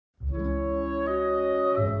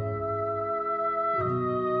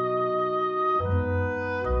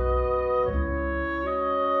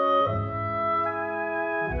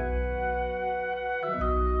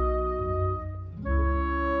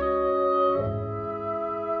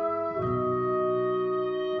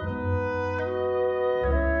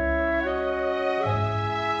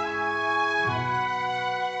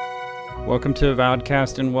Welcome to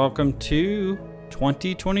Avowedcast and welcome to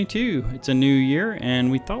 2022. It's a new year and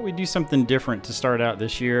we thought we'd do something different to start out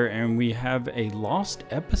this year, and we have a lost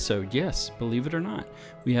episode. Yes, believe it or not.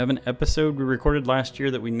 We have an episode we recorded last year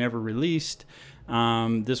that we never released.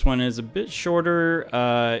 This one is a bit shorter.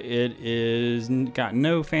 It is got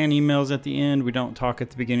no fan emails at the end. We don't talk at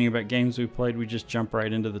the beginning about games we played. We just jump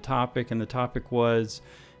right into the topic, and the topic was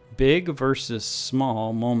big versus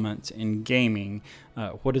small moments in gaming.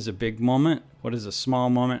 What is a big moment? What is a small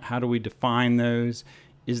moment? How do we define those?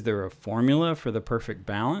 Is there a formula for the perfect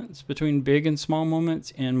balance between big and small moments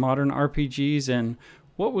in modern RPGs? And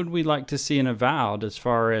what would we like to see in Avowed as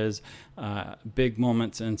far as big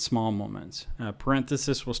moments and small moments?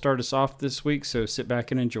 Parenthesis will start us off this week, so sit back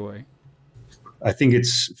and enjoy. I think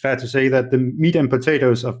it's fair to say that the meat and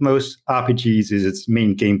potatoes of most RPGs is its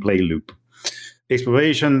main gameplay loop.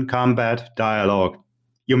 Exploration, combat, dialogue.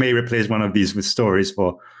 You may replace one of these with stories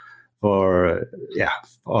for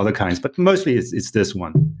other kinds, but mostly it's this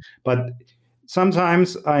one. But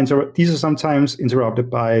sometimes these are sometimes interrupted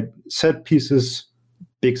by set pieces,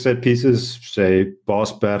 big set pieces, say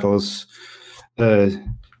boss battles,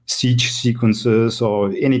 siege sequences,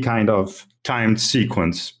 or any kind of timed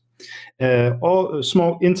sequence, or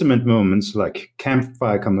small intimate moments like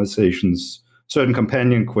campfire conversations, certain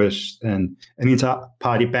companion quests, and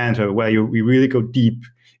inter-party banter where we really go deep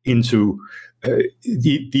into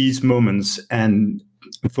these moments and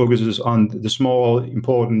focuses on the small,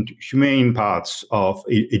 important, humane parts of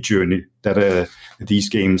a journey that these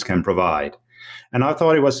games can provide. And I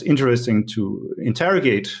thought it was interesting to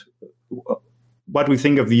interrogate what we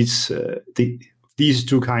think of these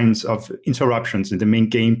two kinds of interruptions in the main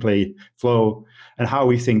gameplay flow and how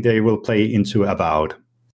we think they will play into Avowed.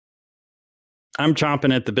 I'm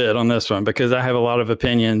chomping at the bit on this one because I have a lot of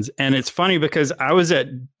opinions. And it's funny because I was at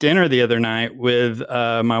dinner the other night with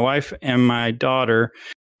my wife and my daughter,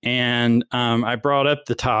 and I brought up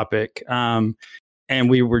the topic. And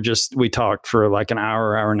we talked for like an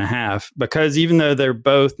hour and a half, because even though they're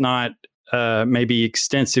both not maybe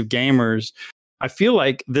extensive gamers, I feel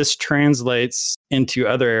like this translates into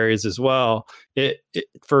other areas as well.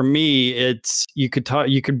 For me, it's you could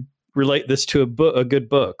relate this to a good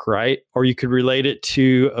book, right? Or you could relate it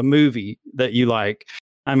to a movie that you like.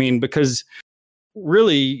 I mean, because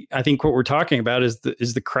really, I think what we're talking about is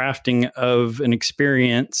the crafting of an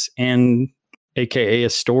experience, and AKA a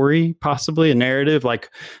story, possibly a narrative, like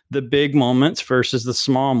the big moments versus the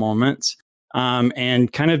small moments,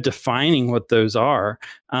 and kind of defining what those are.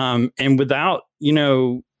 And without,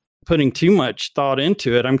 putting too much thought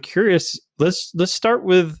into it, I'm curious, let's start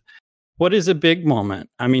with, what is a big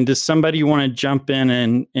moment? I mean, does somebody want to jump in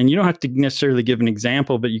and you don't have to necessarily give an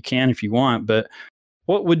example, but you can if you want, but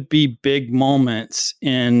what would be big moments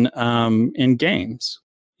in games?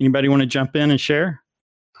 Anybody want to jump in and share?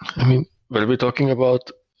 I mean, were we talking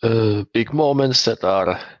about big moments that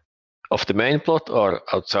are of the main plot or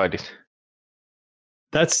outside it?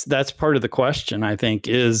 That's part of the question, I think,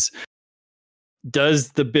 is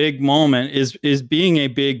does the big moment is being a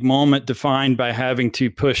big moment defined by having to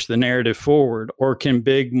push the narrative forward, or can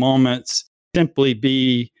big moments simply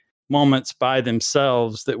be moments by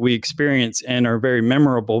themselves that we experience and are very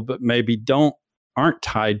memorable, but maybe aren't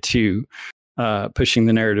tied to pushing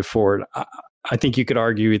the narrative forward? I think you could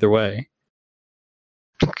argue either way.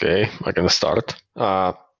 Okay, I'm gonna start.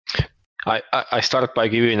 I start by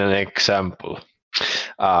giving an example.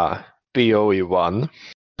 PoE 1.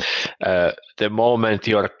 The moment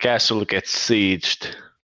your castle gets sieged.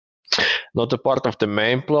 Not a part of the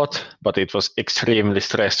main plot, but it was extremely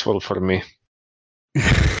stressful for me.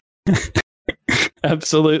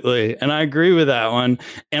 Absolutely. And I agree with that one.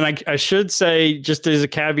 And I should say, just as a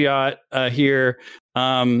caveat here,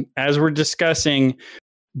 as we're discussing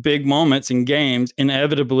big moments in games,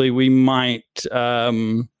 inevitably we might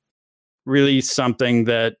release something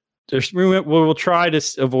that we'll try to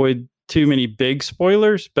avoid too many big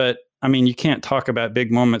spoilers, but I mean, you can't talk about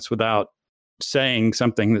big moments without saying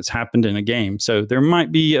something that's happened in a game. So there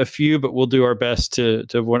might be a few, but we'll do our best to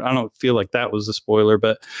avoid. I don't feel like that was a spoiler,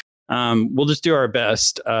 but we'll just do our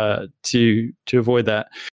best to avoid that.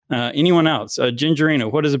 Anyone else?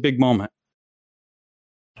 Gingerino, what is a big moment?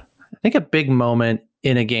 I think a big moment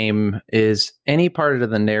in a game is any part of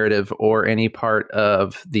the narrative or any part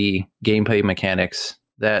of the gameplay mechanics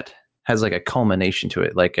that has like a culmination to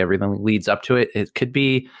it, like everything leads up to it. It could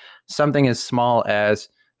be something as small as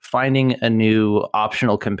finding a new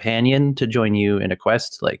optional companion to join you in a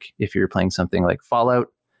quest. Like if you're playing something like Fallout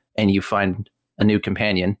and you find a new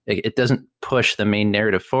companion, it doesn't push the main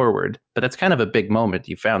narrative forward, but that's kind of a big moment.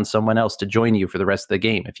 You found someone else to join you for the rest of the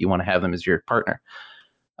game if you want to have them as your partner.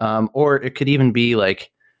 Or it could even be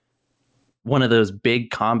like one of those big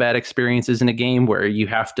combat experiences in a game where you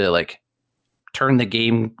have to like turn the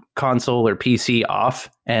game console or PC off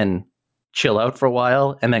and chill out for a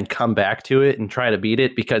while and then come back to it and try to beat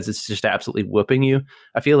it because it's just absolutely whooping you.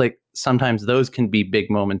 I feel like sometimes those can be big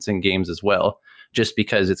moments in games as well, just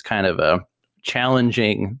because it's kind of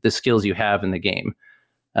challenging the skills you have in the game.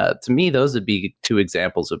 To me, those would be two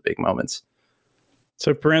examples of big moments.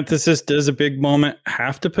 So parenthesis, does a big moment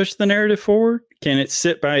have to push the narrative forward? Can it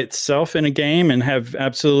sit by itself in a game and have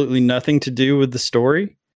absolutely nothing to do with the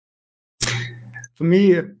story? For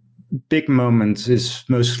me, big moments is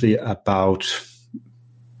mostly about,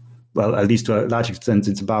 well, at least to a large extent,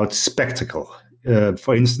 it's about spectacle.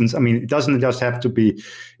 For instance, I mean, it doesn't just have to be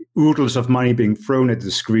oodles of money being thrown at the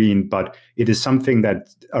screen, but it is something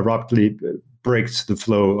that abruptly breaks the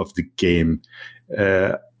flow of the game.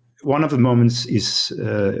 One of the moments is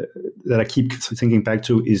that I keep thinking back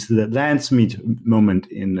to is the Landsmeet moment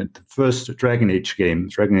in the first Dragon Age game,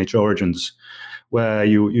 Dragon Age Origins, where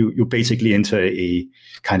you basically enter a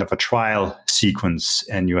kind of a trial sequence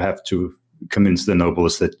and you have to convince the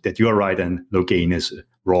nobles that you're right and Loghain is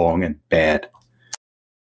wrong and bad.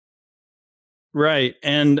 Right.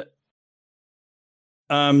 And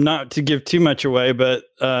not to give too much away, but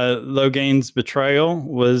Loghain's betrayal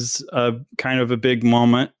was kind of a big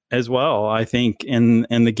moment as well, I think, in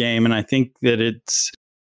the game. And I think that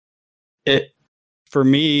for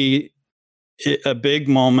me, a big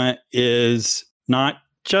moment is not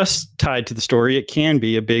just tied to the story. It can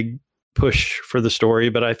be a big push for the story,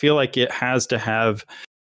 but I feel like it has to have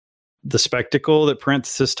the spectacle that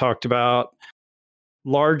Parenthesis talked about,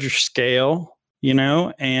 larger scale,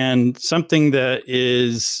 and something that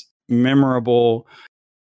is memorable,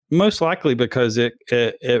 most likely because it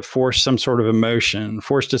forced some sort of emotion,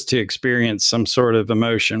 forced us to experience some sort of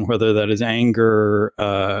emotion, whether that is anger,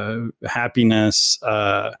 happiness,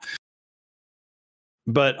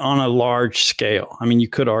 but on a large scale. I mean, you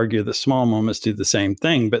could argue that small moments do the same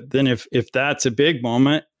thing, but then if that's a big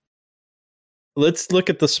moment, let's look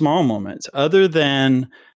at the small moments other than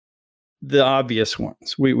the obvious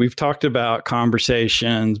ones. We've talked about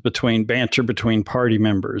conversations banter between party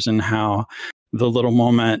members and how the little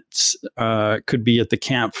moments could be at the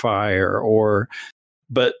campfire,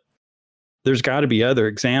 but there's got to be other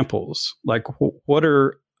examples. Like, what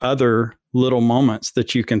are other little moments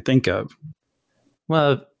that you can think of?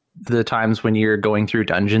 Well, the times when you're going through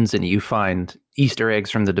dungeons and you find Easter eggs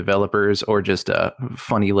from the developers or just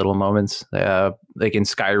funny little moments. Like in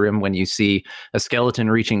Skyrim, when you see a skeleton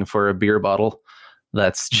reaching for a beer bottle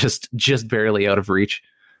that's just barely out of reach.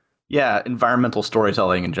 Yeah, environmental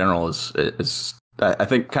storytelling in general is I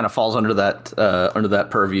think kind of falls under that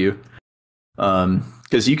purview,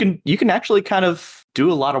 because you can actually kind of do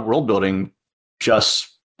a lot of world building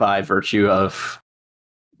just by virtue of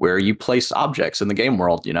where you place objects in the game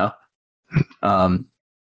world, and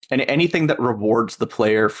anything that rewards the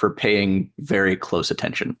player for paying very close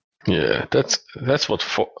attention. Yeah, that's what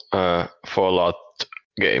Fallout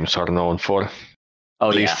games are known for. Oh,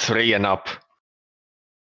 at least 3 and up.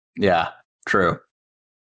 Yeah, true.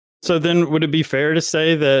 So then would it be fair to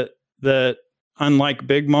say that unlike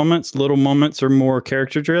big moments, little moments are more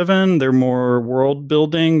character driven, they're more world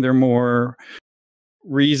building, they're more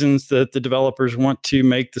reasons that the developers want to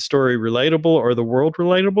make the story relatable or the world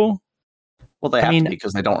relatable? Well, they have to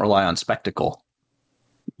because they don't rely on spectacle,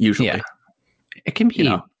 usually. Yeah. It can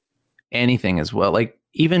be anything as well. Like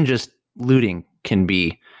even just looting can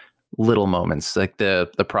be little moments, like the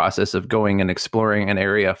process of going and exploring an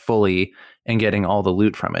area fully and getting all the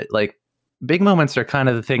loot from it. Like big moments are kind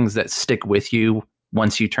of the things that stick with you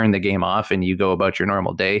once you turn the game off and you go about your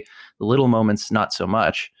normal day. The little moments, not so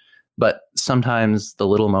much. But sometimes the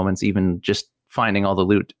little moments, even just finding all the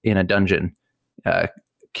loot in a dungeon,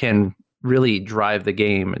 can really drive the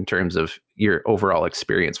game in terms of your overall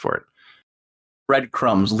experience for it.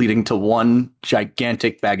 Breadcrumbs leading to one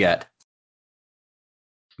gigantic baguette.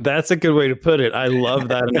 That's a good way to put it. I love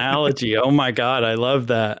that analogy. Oh my God, I love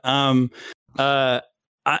that. I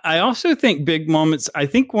also think big moments, I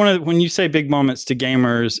think when you say big moments to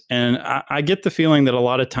gamers, and I get the feeling that a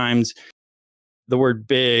lot of times the word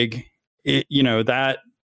big, that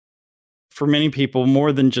for many people,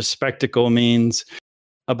 more than just spectacle means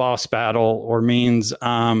a boss battle or means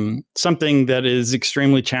something that is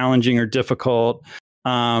extremely challenging or difficult.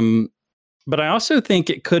 But I also think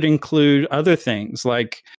it could include other things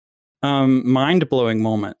like mind-blowing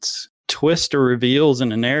moments, twists or reveals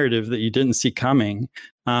in a narrative that you didn't see coming,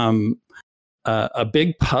 a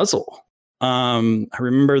big puzzle. I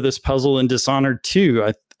remember this puzzle in Dishonored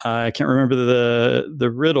 2. I can't remember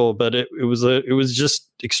the riddle, but it was just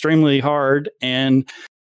extremely hard. And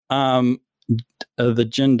the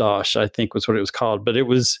Jindosh, I think, was what it was called. But it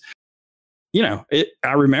was,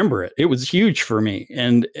 I remember it. It was huge for me,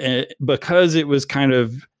 and because it was kind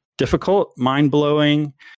of difficult, mind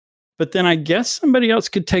blowing. But then I guess somebody else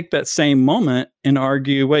could take that same moment and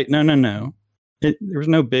argue, wait, no. There was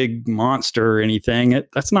no big monster or anything.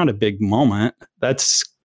 That's not a big moment. That's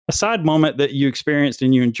a side moment that you experienced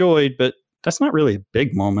and you enjoyed, but that's not really a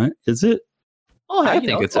big moment, is it? Oh, I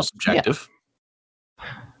think it's all subjective. Yeah.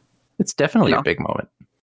 It's definitely a big moment.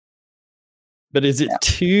 But is it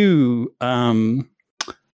too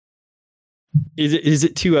is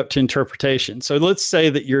it too up to interpretation? So let's say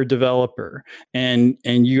that you're a developer and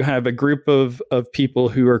you have a group of people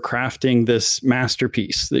who are crafting this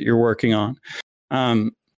masterpiece that you're working on.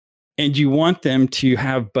 And you want them to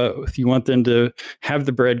have both. You want them to have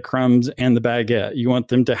the breadcrumbs and the baguette. You want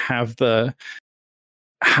them to have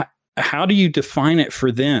how do you define it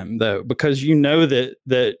for them, though? Because you know that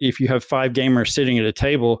if you have 5 gamers sitting at a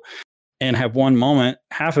table and have one moment,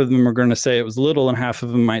 half of them are going to say it was little and half of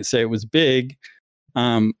them might say it was big.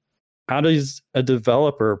 How does a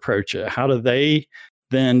developer approach it? How do they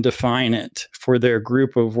then define it for their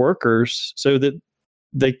group of workers so that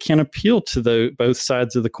they can appeal to both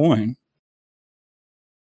sides of the coin?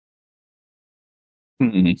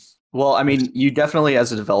 Mm-hmm. Well, I mean, you definitely,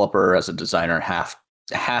 as a developer, as a designer, have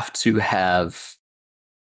to have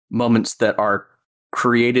moments that are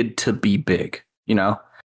created to be big.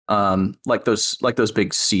 Like those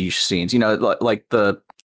big siege scenes. It was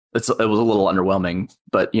a little underwhelming,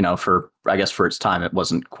 but for its time, it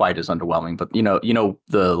wasn't quite as underwhelming. But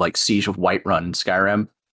the like siege of Whiterun in Skyrim.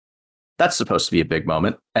 That's supposed to be a big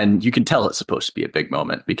moment, and you can tell it's supposed to be a big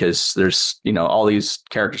moment because there's all these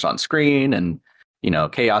characters on screen, and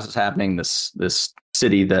chaos is happening. This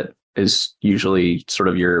city that is usually sort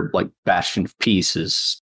of your like bastion of peace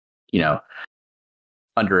is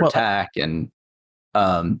under attack, and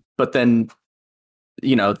but then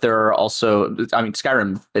there are also, I mean,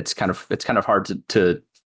 Skyrim, it's kind of hard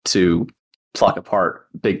to pluck apart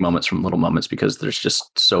big moments from little moments because there's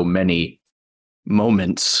just so many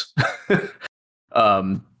moments.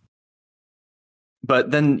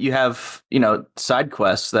 But then you have side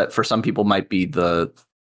quests that for some people might be the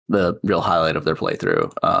real highlight of their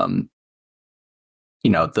playthrough.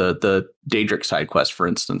 The Daedric side quest, for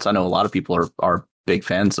instance. I know a lot of people are big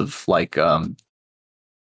fans of like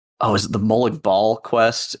is it the Molag Bal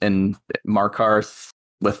quest in Markarth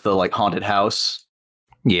with the like haunted house?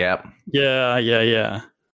 Yeah.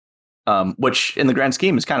 Which in the grand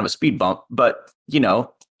scheme is kind of a speed bump, but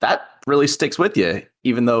that really sticks with you,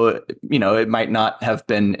 even though it might not have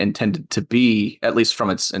been intended to be, at least from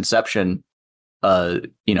its inception, a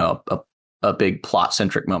big plot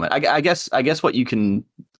centric moment. I guess the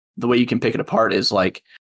way you can pick it apart is like,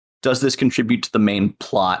 does this contribute to the main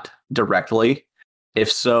plot directly?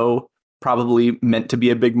 If so, probably meant to be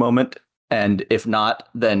a big moment, and if not,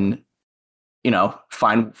 then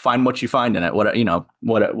find what you find in it.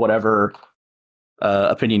 Whatever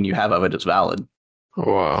opinion you have of it is valid.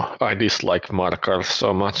 Wow, I dislike Markarth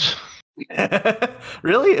so much.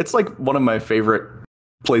 Really? It's like one of my favorite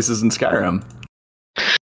places in Skyrim. I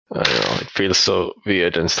know, it feels so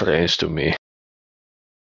weird and strange to me.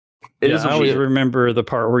 I always remember the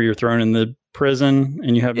part where you're thrown in the prison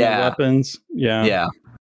and you have no weapons. Yeah.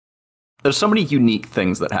 There's so many unique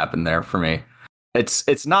things that happen there for me.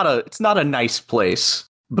 It's not a nice place,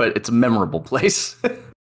 but it's a memorable place.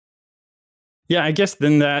 Yeah, I guess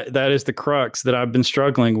then that is the crux that I've been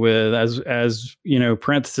struggling with as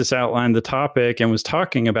Parenthesis outlined the topic and was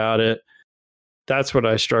talking about it. That's what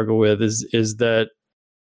I struggle with is that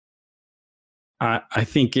I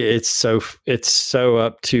think it's so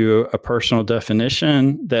up to a personal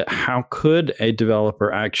definition that how could a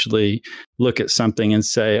developer actually look at something and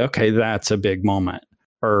say, okay, that's a big moment,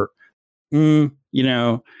 or it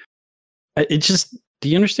just. Do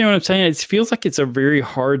you understand what I'm saying? It feels like it's a very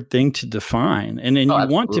hard thing to define. And then you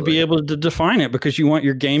want to be able to define it because you want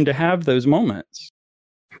your game to have those moments.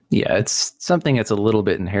 Yeah, it's something that's a little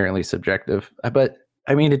bit inherently subjective. But,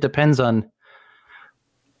 I mean, it depends on...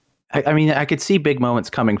 I could see big moments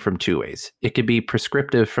coming from two ways. It could be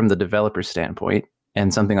prescriptive from the developer standpoint,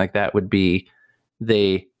 and something like that would be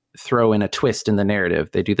they throw in a twist in the narrative.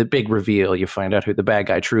 They do the big reveal. You find out who the bad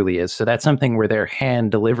guy truly is. So that's something where they're hand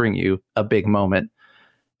delivering you a big moment.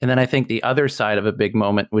 And then I think the other side of a big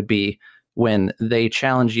moment would be when they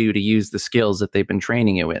challenge you to use the skills that they've been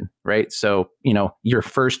training you in, right? So, your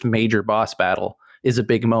first major boss battle, is a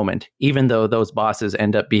big moment, even though those bosses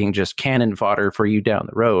end up being just cannon fodder for you down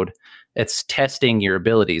the road. It's testing your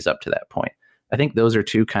abilities up to that point. I think those are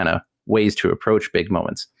two kind of ways to approach big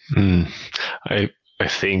moments. I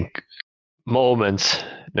think moments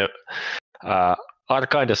are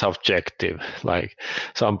kind of subjective. Like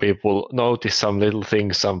some people notice some little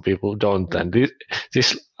things, some people don't, and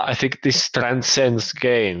this I think this transcends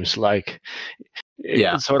games. Like,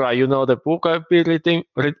 Sora, the book I've been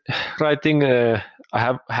writing. I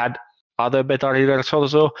have had other beta readers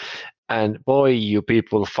also, and boy, you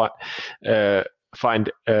people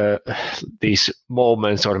find these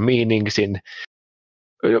moments or meanings in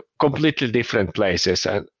completely different places,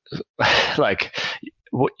 and like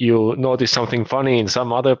you notice something funny in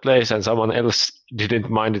some other place and someone else didn't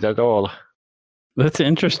mind it at all. That's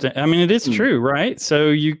interesting. I mean, it is true, right? So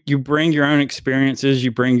you bring your own experiences,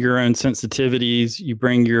 you bring your own sensitivities, you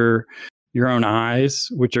bring your own eyes,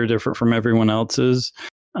 which are different from everyone else's.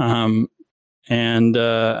 And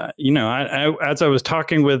as I was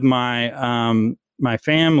talking with my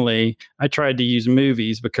family, I tried to use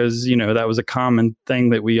movies because, that was a common thing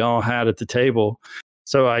that we all had at the table.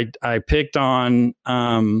 So I picked on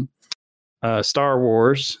Star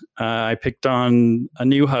Wars. I picked on A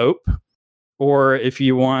New Hope, or if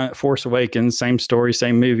you want Force Awakens, same story,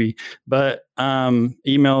 same movie. But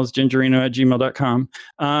emails gingerino@gmail.com.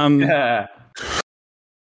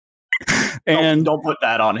 And don't put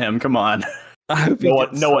that on him. Come on. I hope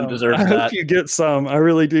no one deserves that. I hope you get some. I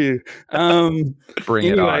really do. Bring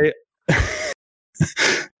it on.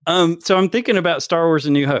 So I'm thinking about Star Wars: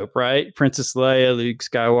 A New Hope, right? Princess Leia, Luke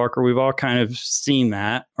Skywalker. We've all kind of seen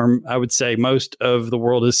that, or I would say most of the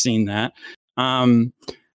world has seen that.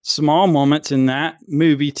 Small moments in that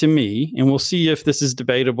movie to me, and we'll see if this is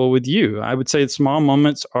debatable with you. I would say small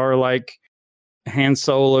moments are like Han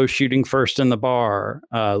Solo shooting first in the bar,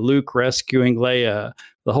 Luke rescuing Leia,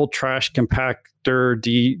 the whole trash compactor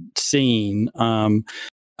scene,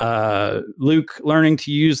 Luke learning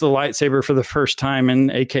to use the lightsaber for the first time, and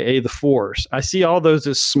AKA the Force. I see all those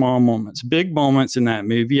as small moments. Big moments in that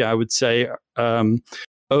movie, I would say,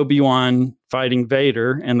 Obi-Wan fighting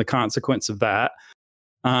Vader and the consequence of that,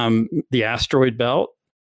 the asteroid belt,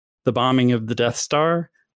 the bombing of the Death Star.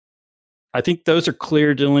 I think those are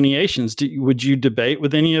clear delineations. Would you debate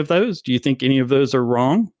with any of those? Do you think any of those are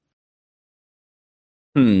wrong?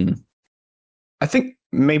 I think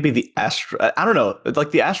maybe I don't know.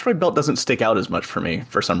 Like the asteroid belt doesn't stick out as much for me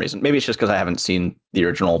for some reason. Maybe it's just because I haven't seen the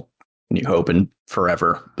original New Hope in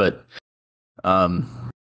forever. But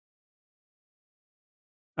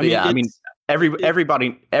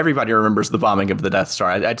everybody remembers the bombing of the Death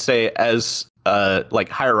Star. I'd say as like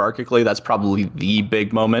hierarchically, that's probably the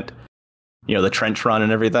big moment. The trench run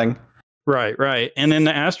and everything. Right. And then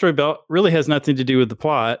the asteroid belt really has nothing to do with the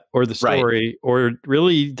plot or the story, or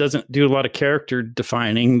really doesn't do a lot of character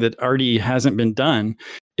defining that already hasn't been done.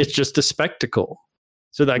 It's just a spectacle.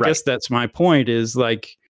 So I guess that's my point is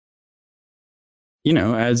like,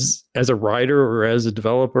 as a writer or as a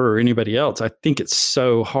developer or anybody else, I think it's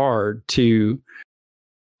so hard to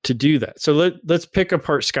do that. So let's pick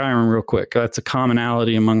apart Skyrim real quick. That's a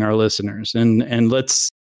commonality among our listeners. And let's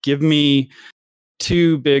give me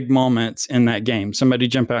two big moments in that game. Somebody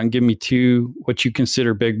jump out and give me two what you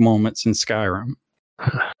consider big moments in Skyrim.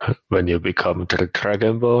 When you become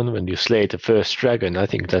Dragonborn, when you slay the first dragon, I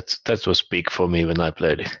think that was big for me when I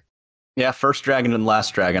played it. Yeah, first dragon and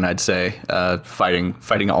last dragon, I'd say. Fighting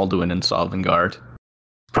Alduin and Sovngarde.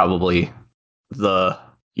 Probably the,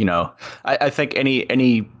 I think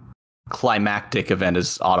any climactic event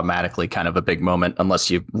is automatically kind of a big moment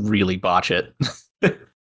unless you really botch it.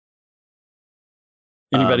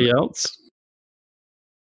 Anybody else?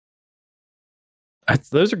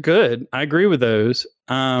 Those are good. I agree with those.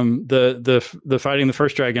 The fighting the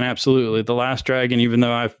first dragon, absolutely. The last dragon, even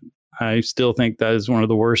though I still think that is one of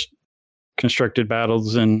the worst constructed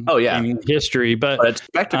battles in gaming history. But it's a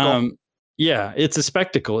spectacle. Yeah, it's a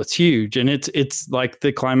spectacle. It's huge, and it's like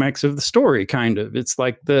the climax of the story, kind of. It's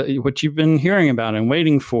like what you've been hearing about and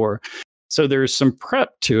waiting for. So there's some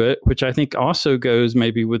prep to it, which I think also goes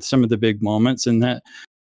maybe with some of the big moments, and that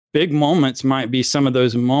big moments might be some of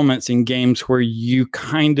those moments in games where you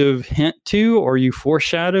kind of hint to, or you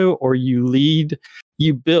foreshadow, or you lead,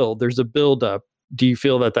 you build. There's a build up. Do you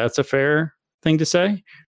feel that that's a fair thing to say?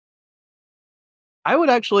 I would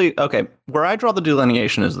actually, where I draw the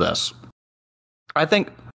delineation is this. I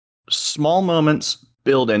think small moments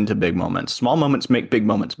build into big moments. Small moments make big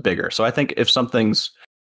moments bigger. So I think if something's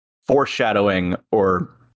foreshadowing or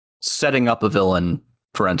setting up a villain,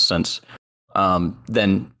 for instance,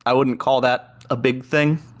 then I wouldn't call that a big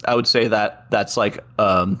thing. I would say that that's like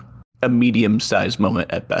a medium-sized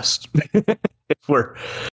moment at best. if we're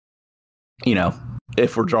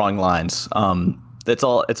drawing lines. It's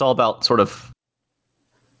all about sort of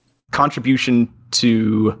contribution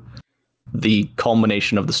to the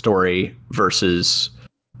culmination of the story versus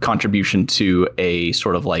contribution to a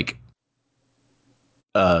sort of like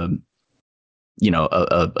a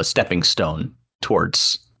stepping stone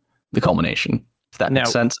towards the culmination, if that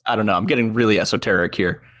makes sense. I don't know, I'm getting really esoteric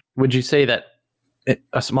here. Would you say that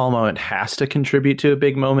a small moment has to contribute to a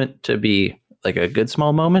big moment to be like a good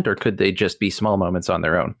small moment, or could they just be small moments on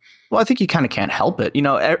their own? Well, I think you kind of can't help it.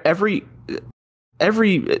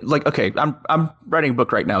 Every like, okay, I'm writing a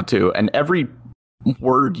book right now too, and every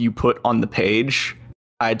word you put on the page,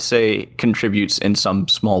 I'd say contributes in some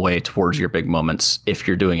small way towards your big moments if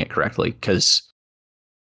you're doing it correctly, because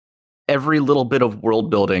every little bit of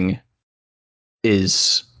world building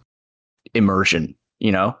is immersion,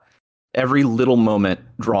 Every little moment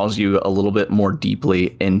draws you a little bit more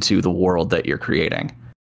deeply into the world that you're creating.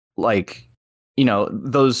 Like,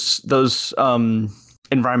 those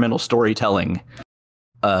environmental storytelling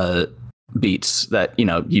beats that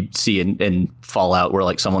you see in Fallout, where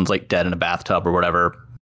like someone's like dead in a bathtub or whatever.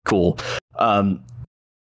 Cool.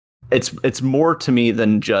 It's more to me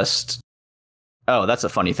than just, oh, that's a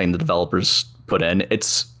funny thing the developers put in.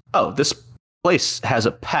 It's, oh, this place has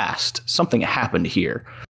a past. Something happened here.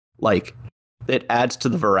 Like, it adds to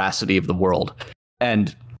the veracity of the world,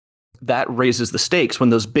 and that raises the stakes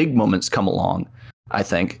when those big moments come along. I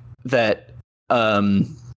think that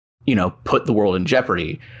put the world in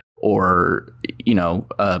jeopardy, or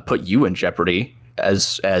put you in jeopardy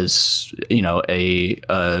as an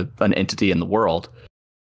entity in the world.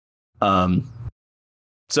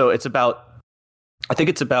 So it's about, I think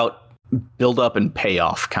it's about build up and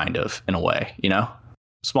payoff, kind of, in a way.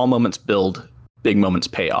 Small moments build, big moments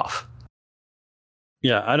pay off.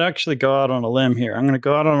 Yeah, I'd actually go out on a limb here. I'm going to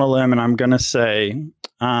go out on a limb, and I'm going to say,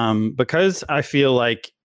 because I feel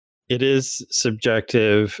like it is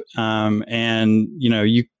subjective, and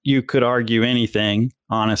you could argue anything,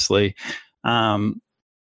 honestly. But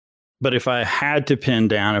if I had to pin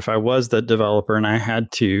down, if I was the developer and I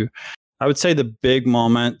had to, I would say the big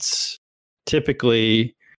moments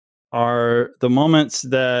typically are the moments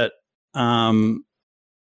that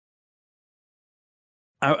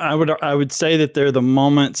I would say that they're the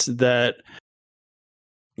moments that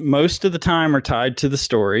most of the time are tied to the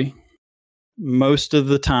story. Most of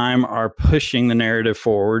the time are pushing the narrative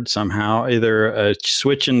forward somehow, either a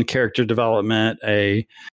switch in character development, a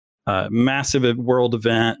massive world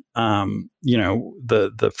event.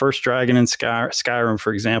 The first dragon in Skyrim,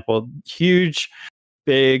 for example, huge,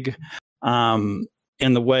 big,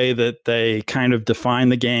 in the way that they kind of define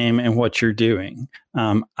the game and what you're doing.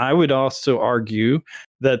 I would also argue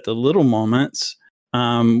that the little moments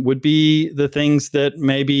would be the things that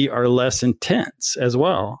maybe are less intense as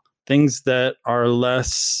well. Things that are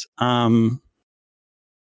less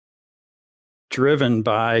driven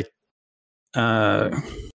by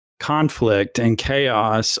conflict and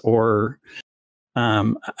chaos, or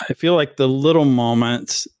I feel like the little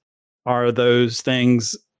moments are those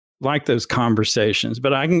things, like those conversations.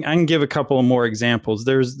 But I can give a couple of more examples.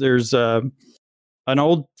 There's an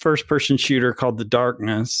old first-person shooter called The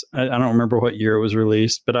Darkness. I don't remember what year it was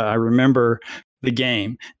released, but I remember the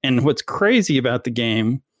game. And what's crazy about the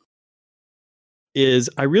game is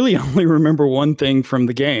I really only remember one thing from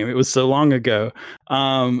the game. It was so long ago.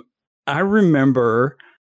 I remember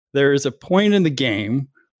there is a point in the game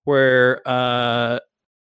where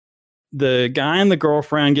the guy and the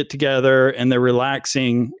girlfriend get together and they're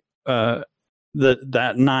relaxing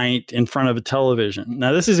that night in front of a television.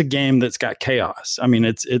 Now, this is a game that's got chaos. I mean,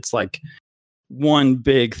 it's like one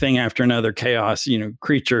big thing after another, chaos,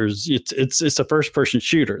 creatures. It's a first-person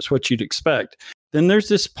shooter. It's what you'd expect. Then there's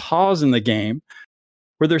this pause in the game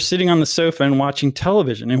where they're sitting on the sofa and watching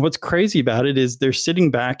television. And what's crazy about it is they're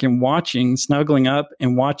sitting back and watching, snuggling up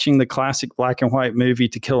and watching the classic black and white movie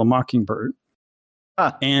To Kill a Mockingbird.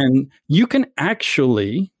 And you can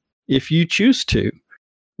actually, if you choose to,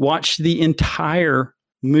 watch the entire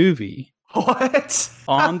movie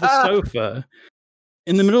on the sofa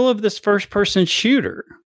in the middle of this first-person shooter.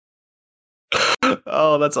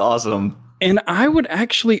 Oh, that's awesome. And I would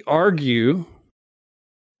actually argue,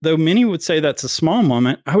 though many would say that's a small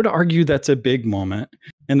moment, I would argue that's a big moment.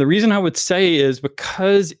 And the reason I would say is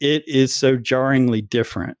because it is so jarringly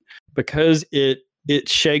different, because it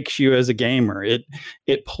shakes you as a gamer.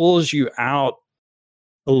 It pulls you out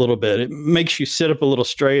a little bit. It makes you sit up a little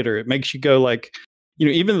straighter. It makes you go like,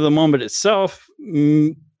 even the moment itself,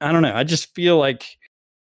 I don't know. I just feel like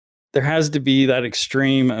there has to be that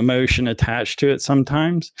extreme emotion attached to it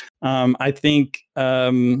sometimes. I think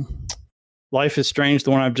Life is Strange,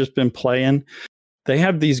 the one I've just been playing, they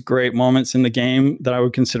have these great moments in the game that I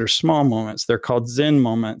would consider small moments. They're called Zen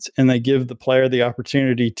moments, and they give the player the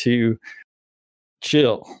opportunity to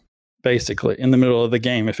chill, basically, in the middle of the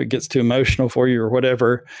game. If it gets too emotional for you or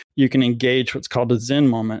whatever, you can engage what's called a Zen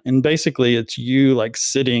moment. And basically, it's you like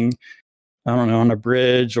sitting, I don't know, on a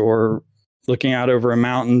bridge or looking out over a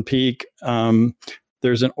mountain peak.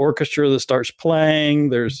 There's an orchestra that starts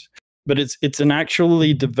playing. But it's an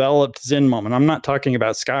actually developed Zen moment. I'm not talking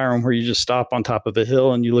about Skyrim where you just stop on top of a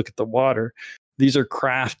hill and you look at the water. These are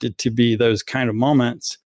crafted to be those kind of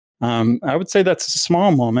moments. I would say that's a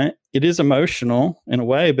small moment. It is emotional in a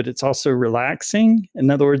way, but it's also relaxing. In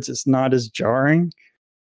other words, it's not as jarring.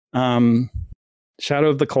 Shadow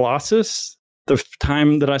of the Colossus, the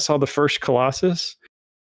time that I saw the first Colossus,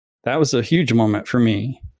 that was a huge moment for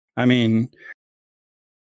me. I mean,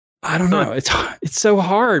 I don't know. It's so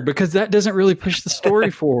hard because that doesn't really push the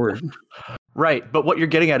story forward. Right. But what you're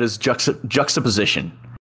getting at is juxtaposition,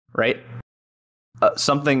 right?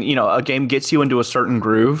 Something, a game gets you into a certain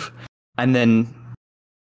groove and then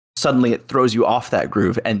suddenly it throws you off that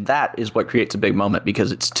groove. And that is what creates a big moment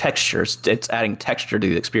because it's textures. It's adding texture to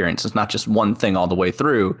the experience. It's not just one thing all the way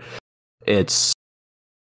through. It's,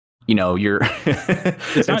 you're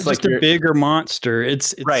it's not just a bigger monster.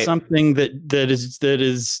 It's right. Something that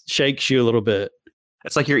shakes you a little bit.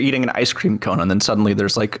 It's like you're eating an ice cream cone and then suddenly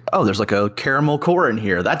there's like a caramel core in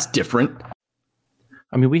here. That's different.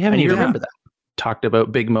 I mean, we haven't even talked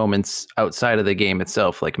about big moments outside of the game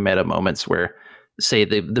itself, like meta moments where, say,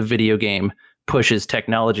 the video game pushes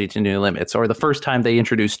technology to new limits, or the first time they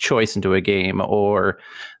introduced choice into a game, or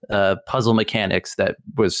puzzle mechanics that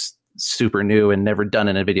was super new and never done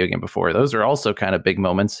in a video game before. Those are also kind of big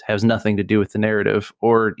moments. Has nothing to do with the narrative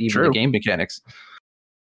or even the game mechanics.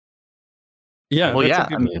 Yeah. Well, yeah.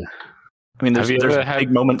 I mean, there's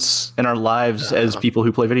big moments in our lives as people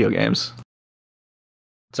who play video games.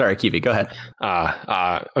 Sorry, Kiwi, go ahead.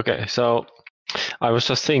 Okay. So I was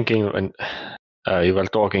just thinking when you were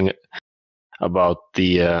talking about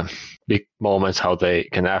the big moments, how they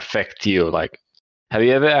can affect you. Like, have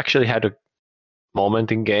you ever actually had a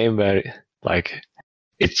moment in game where like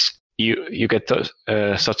it's you get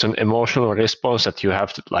such an emotional response that you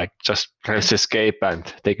have to like just press escape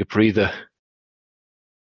and take a breather?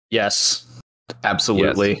 Yes,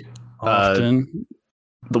 absolutely. Yes. Often.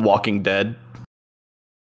 The Walking Dead.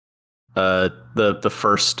 The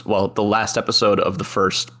last episode of the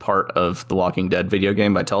first part of the Walking Dead video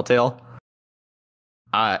game by Telltale.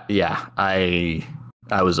 I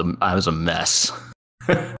was a mess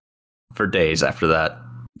for days after that.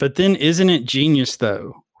 But then isn't it genius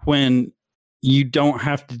though when you don't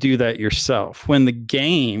have to do that yourself? When the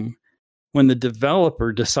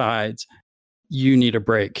developer decides you need a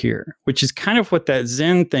break here, which is kind of what that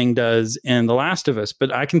Zen thing does in The Last of Us.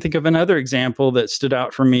 But I can think of another example that stood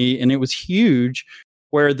out for me, and it was huge,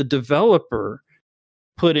 where the developer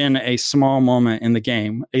put in a small moment in the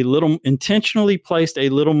game, intentionally placed a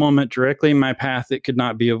little moment directly in my path that could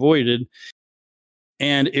not be avoided.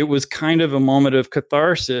 And it was kind of a moment of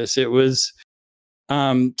catharsis. It was,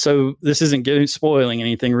 so this isn't spoiling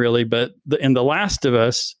anything really, but in The Last of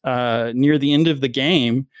Us, near the end of the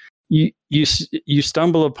game, you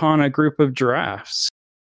stumble upon a group of giraffes.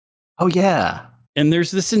 Oh yeah. And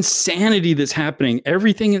there's this insanity that's happening.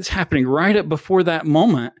 Everything that's happening right up before that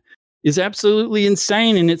moment is absolutely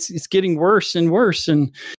insane, and it's getting worse and worse.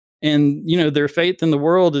 And their faith in the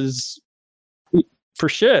world is for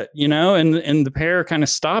shit, and the pair kind of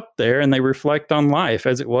stop there and they reflect on life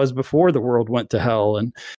as it was before the world went to hell.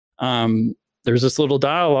 And there's this little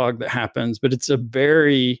dialogue that happens, but it's a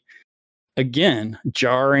very, again,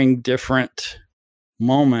 jarring, different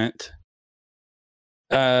moment.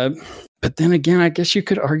 But then again, I guess you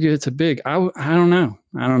could argue it's a big. I don't know.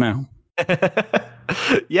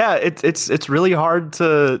 Yeah, it's really hard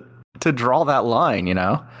to draw that line,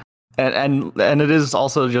 and it is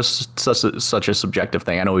also just such a subjective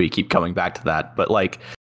thing. I know we keep coming back to that, but like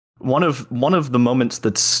one of the moments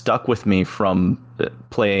that stuck with me from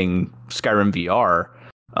playing Skyrim VR,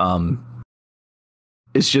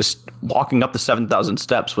 is just walking up the 7,000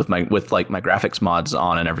 steps with my graphics mods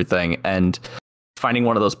on and everything, and finding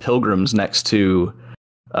one of those pilgrims next to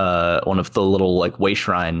one of the little like way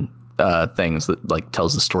shrine things that like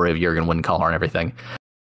tells the story of Jurgen Windcaller and everything,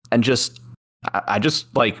 and I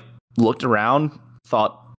just like looked around,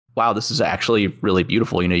 thought, wow, this is actually really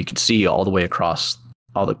beautiful. You can see all the way across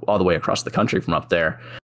all the way across the country from up there,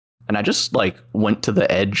 and I just like went to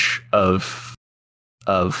the edge of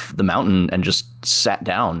the mountain and just sat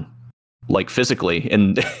down like physically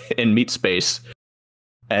in in meat space,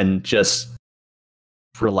 and just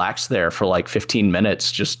relax there for like 15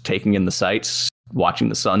 minutes, just taking in the sights, watching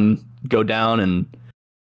the sun go down, and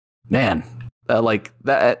man, like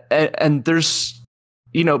that. And there's,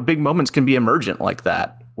 you know, big moments can be emergent like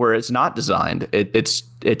that, where it's not designed,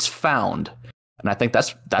 it's found. And I think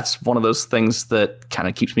that's one of those things that kind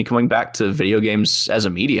of keeps me coming back to video games as a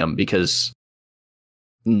medium, because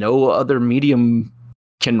no other medium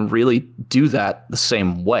can really do that the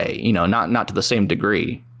same way, you know, not to the same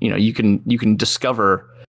degree. You know, you can discover,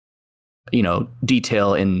 you know,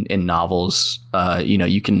 detail in novels. You know,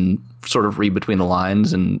 you can sort of read between the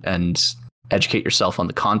lines and educate yourself on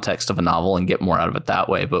the context of a novel and get more out of it that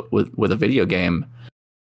way. But with a video game,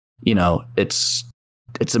 you know, it's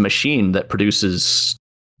a machine that produces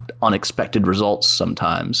unexpected results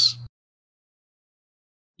sometimes.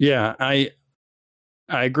 Yeah, I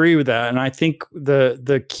agree with that, and I think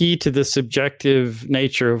the key to the subjective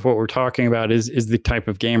nature of what we're talking about is the type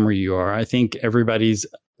of gamer you are. I think everybody's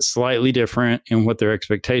slightly different in what their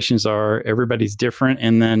expectations are. Everybody's different,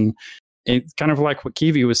 and then it's kind of like what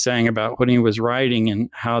Kiwi was saying about when he was writing and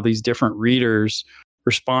how these different readers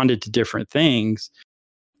responded to different things.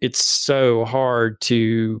 It's so hard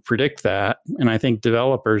to predict that, and I think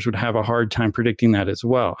developers would have a hard time predicting that as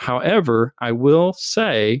well. However, I will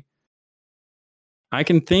say, I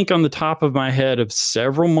can think on the top of my head of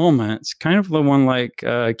several moments, kind of the one like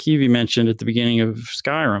Kiwi mentioned at the beginning of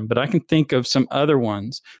Skyrim, but I can think of some other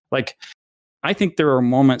ones. Like, I think there are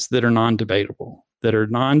moments that are non-debatable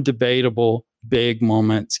big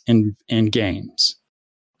moments in games.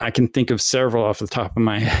 I can think of several off the top of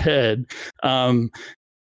my head.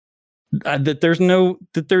 That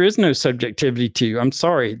there is no subjectivity to. I'm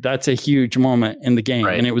sorry, that's a huge moment in the game,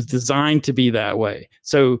 right? And it was designed to be that way.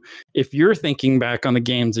 So if you're thinking back on the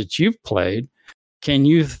games that you've played, can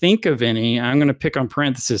you think of any? I'm going to pick on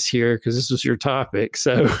parenthesis here because this was your topic.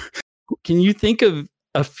 So can you think of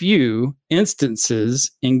a few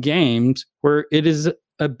instances in games where it is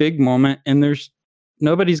a big moment and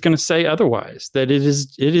nobody's going to say otherwise, that it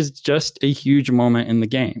is just a huge moment in the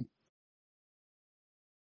game?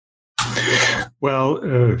 Well,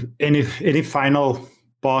 any final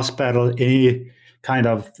boss battle, any kind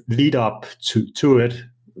of lead up to it,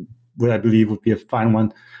 what I believe would be a fine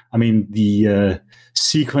one. I mean, the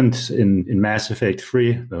sequence in Mass Effect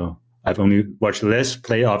 3, though I've only watched less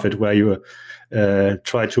play of it, where you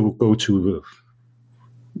try to go to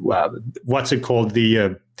what's it called,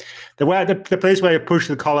 the place where you push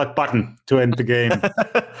the colored button to end the game.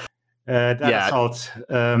 Assault,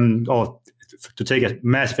 or to take a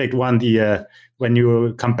Mass Effect 1, when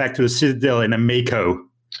you come back to the Citadel in a Mako.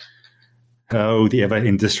 Oh, the ever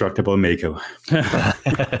indestructible Mako.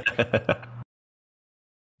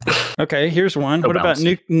 Okay, here's one. What about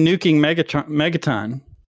nuking Megaton?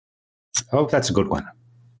 Oh, that's a good one.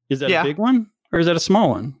 Is that a big one, or is that a small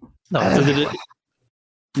one? No, is it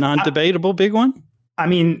a non-debatable big one? I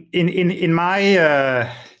mean, in my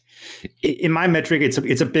metric,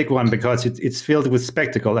 it's a big one because it's filled with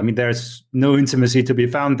spectacle. I mean, there's no intimacy to be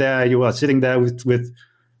found there. You are sitting there with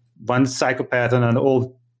one psychopath and an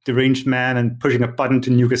old deranged man and pushing a button to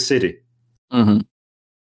nuke a city. Mm-hmm.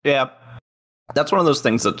 Yeah, that's one of those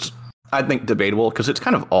things that's, I think, debatable because it's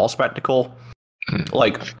kind of all spectacle.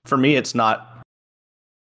 Like, for me, it's not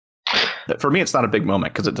a big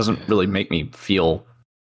moment because it doesn't really make me feel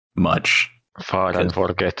much. Fire and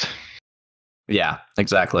forget. Yeah,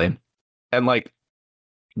 exactly. And like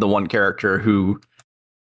the one character who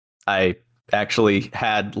I actually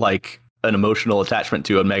had like an emotional attachment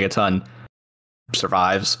to, a Megaton,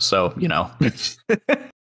 survives. So, you know, it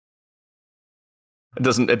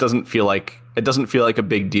doesn't feel like a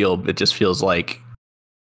big deal. It just feels like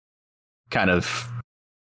kind of,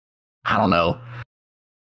 I don't know,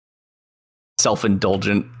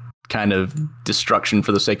 self-indulgent kind of destruction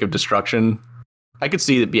for the sake of destruction. I could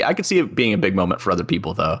see it being a big moment for other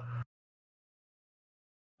people, though.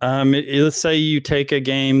 Let's say you take a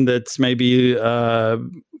game that's maybe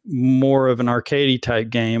more of an arcadey type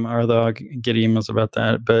game, although I get emails about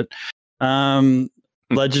that. But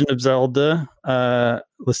Legend of Zelda.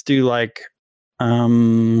 Let's do like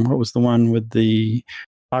what was the one with the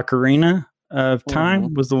Ocarina of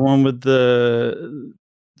Time? Was the one with the,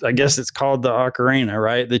 I guess it's called the ocarina,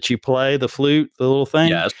 right? That you play the flute, the little thing.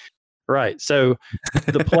 Yes. Right. So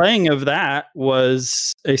the playing of that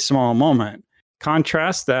was a small moment.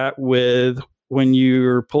 Contrast that with when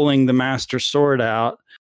you're pulling the Master Sword out,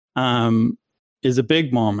 is a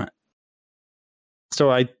big moment.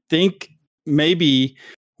 So I think maybe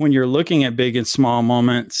when you're looking at big and small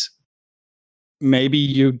moments, maybe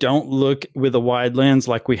you don't look with a wide lens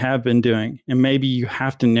like we have been doing. And maybe you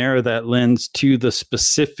have to narrow that lens to the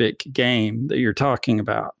specific game that you're talking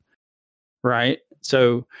about, right?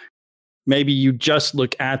 So maybe you just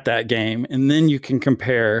look at that game and then you can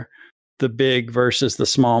compare the big versus the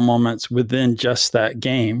small moments within just that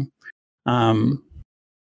game.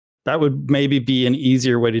 That would maybe be an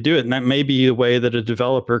easier way to do it. And that may be a way that a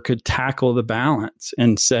developer could tackle the balance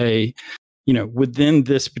and say, you know, within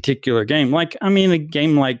this particular game, like, I mean, a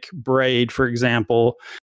game like Braid, for example,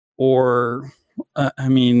 or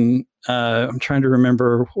I'm trying to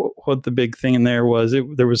remember what the big thing in there was.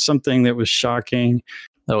 There was something that was shocking.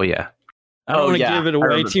 Oh, yeah. I don't want to give it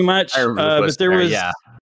away too much, but there was,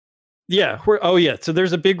 so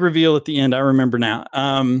there's a big reveal at the end. I remember now.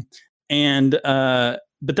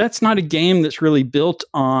 But that's not a game that's really built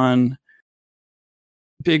on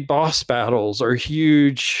big boss battles or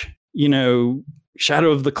huge, you know,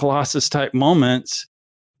 Shadow of the Colossus type moments.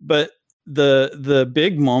 But the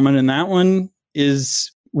big moment in that one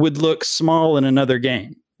would look small in another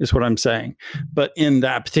game, is what I'm saying. But in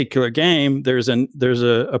that particular game, there's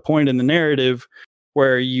a point in the narrative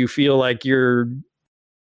where you feel like you're,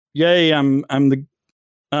 yay, I'm the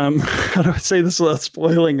how do I say this without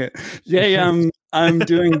spoiling it? Yay, I'm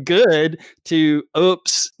doing good, to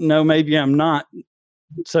oops, no, maybe I'm not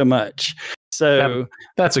so much. So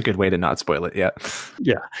that's a good way to not spoil it.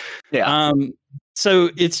 Yeah. So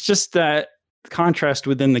it's just that contrast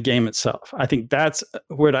within the game itself. I think that's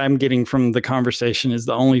what I'm getting from the conversation is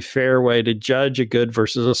the only fair way to judge a good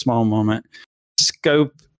versus a small moment.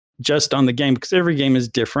 Scope just on the game, because every game is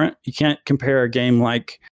different. You can't compare a game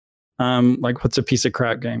like what's a piece of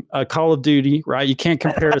crap game? Call of Duty, right? You can't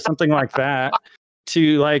compare something like that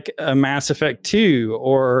to like a Mass Effect 2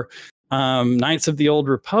 or Knights of the Old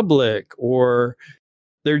Republic, or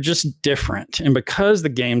they're just different. And because the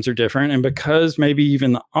games are different, and because maybe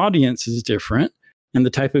even the audience is different, and the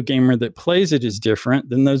type of gamer that plays it is different,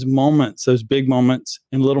 then those moments, those big moments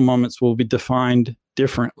and little moments will be defined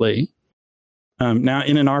differently. Now,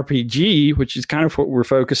 in an RPG, which is kind of what we're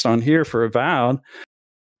focused on here for Avowed,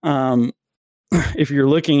 if you're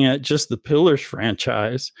looking at just the Pillars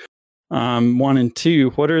franchise, 1 and 2,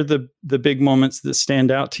 what are the big moments that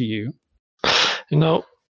stand out to you? You know,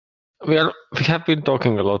 we have been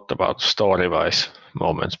talking a lot about story-wise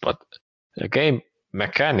moments, but the game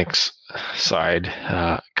mechanics side,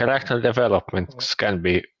 character developments can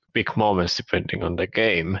be big moments depending on the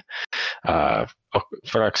game.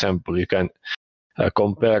 For example, you can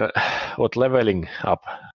compare what leveling up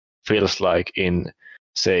feels like in,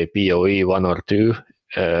 say, PoE 1 or 2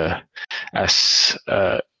 as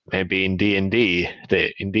maybe in D&D.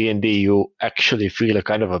 In D&D, you actually feel a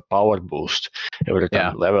kind of a power boost every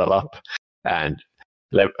time you level up. And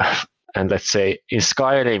let's say in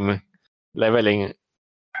Skyrim, leveling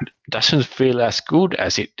doesn't feel as good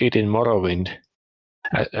as it did in Morrowind.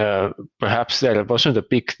 Perhaps there wasn't a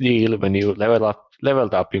big deal when you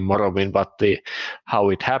leveled up in Morrowind, but how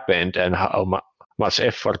it happened and how much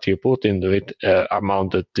effort you put into it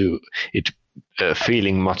amounted to it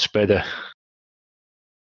feeling much better.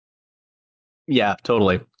 Yeah,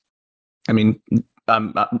 totally. I mean,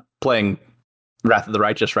 I'm playing Wrath of the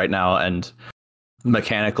Righteous right now, and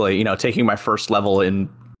mechanically, you know, taking my first level in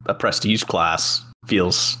a prestige class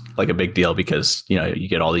feels like a big deal because, you know, you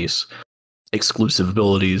get all these exclusive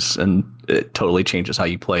abilities and it totally changes how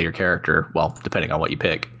you play your character, well, depending on what you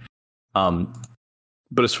pick.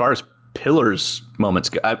 But as far as Pillars moments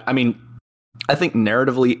go, I mean, I think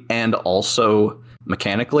narratively and also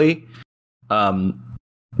mechanically,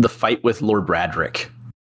 the fight with Lord Radric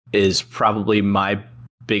is probably my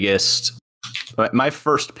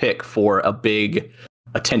first pick for a big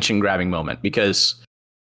attention-grabbing moment, because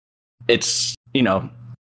it's, you know,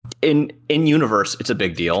 in universe, it's a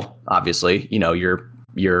big deal. Obviously, you know,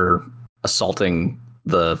 you're assaulting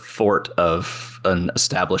the fort of an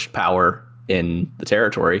established power in the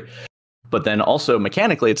territory, but then also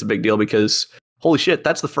mechanically, it's a big deal because holy shit,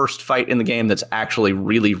 that's the first fight in the game that's actually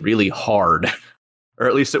really, really hard. Or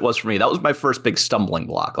at least it was for me. That was my first big stumbling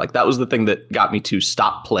block. Like, that was the thing that got me to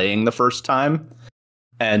stop playing the first time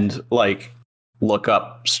and like look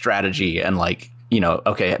up strategy and like, you know,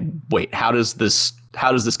 okay, wait, how does this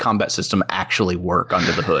combat system actually work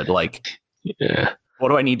under the hood? Like, what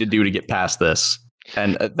do I need to do to get past this?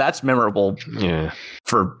 And that's memorable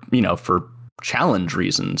for, you know, for challenge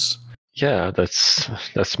reasons. Yeah,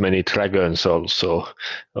 that's many dragons also.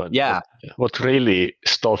 What really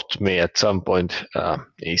stopped me at some point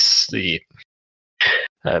is the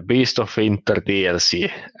Beast of Winter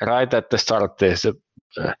DLC. Right at the start, there's a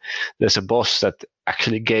there's a boss that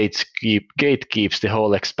actually gatekeeps the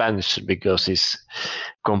whole expansion because it's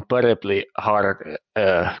comparably hard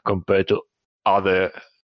compared to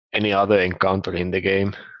any other encounter in the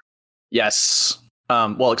game. Yes.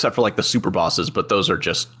 Well, except for like the super bosses, but those are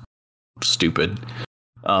just stupid.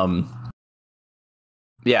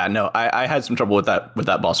 Yeah, no, I had some trouble with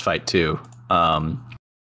that boss fight too.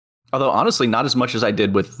 Although honestly, not as much as I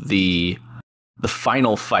did with the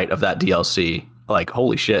final fight of that DLC. Like,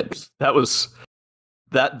 holy shit, that's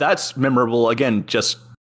memorable. Again, just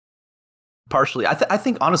partially. I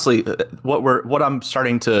think honestly, what I'm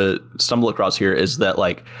starting to stumble across here is that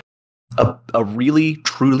like a really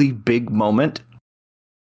truly big moment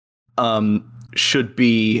should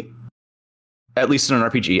be, at least in an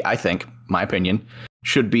RPG, I think, my opinion,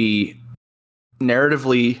 should be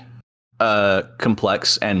narratively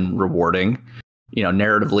complex and rewarding. You know,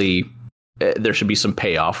 narratively, there should be some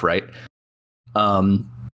payoff, right?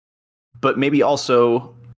 But maybe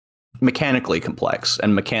also mechanically complex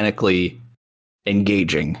and mechanically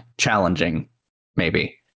engaging, challenging,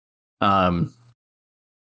 maybe.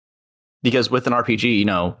 Because with an RPG, you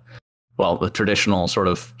know, well, the traditional sort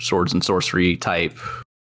of swords and sorcery type,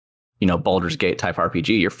 you know, Baldur's Gate type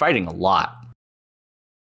RPG, you're fighting a lot.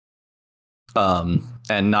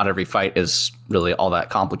 And not every fight is really all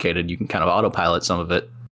that complicated. You can kind of autopilot some of it.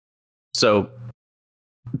 So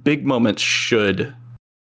big moments should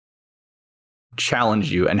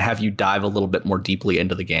challenge you and have you dive a little bit more deeply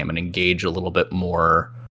into the game and engage a little bit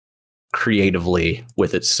more creatively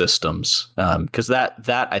with its systems. Because that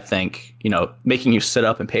I think, you know, making you sit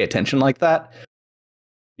up and pay attention like that,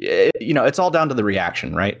 you know, it's all down to the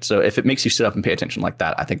reaction, right? So if it makes you sit up and pay attention like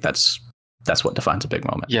that, I think that's what defines a big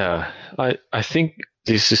moment. Yeah, I think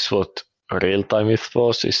this is what real-time Myth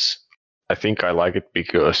was. Is I think I like it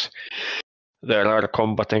because there are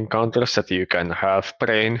combat encounters that you can have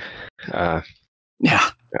brain. Where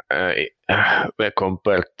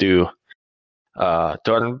compared to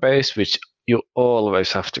turn-based, which you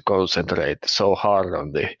always have to concentrate so hard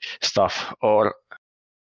on the stuff, or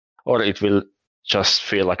it will just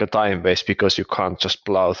feel like a time-based because you can't just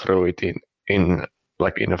plow through it in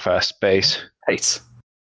a fast pace. Right.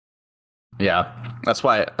 Yeah, that's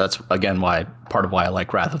again why part of why I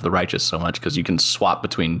like Wrath of the Righteous so much, because you can swap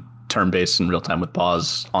between turn-based and real-time with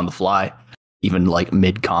pause on the fly, even like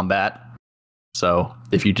mid-combat. So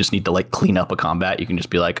if you just need to like clean up a combat, you can just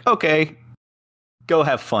be like, okay, go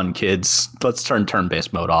have fun, kids. Let's turn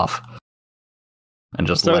turn-based mode off. And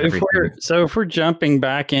just let everything. If we're jumping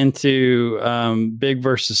back into big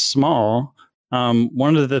versus small,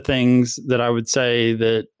 one of the things that I would say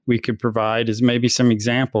that we could provide is maybe some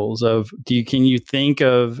examples of can you think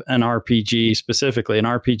of an RPG specifically, an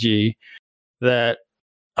RPG that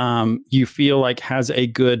you feel like has a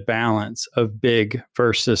good balance of big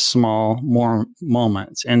versus small more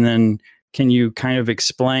moments, and then can you kind of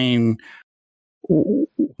explain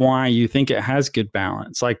why you think it has good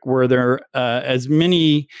balance? Like, were there as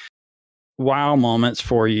many wow moments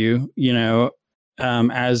for you, you know,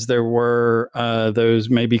 as there were those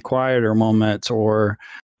maybe quieter moments or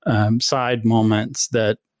side moments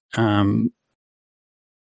that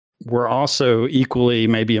were also equally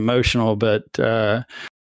maybe emotional, but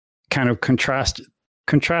kind of contrasted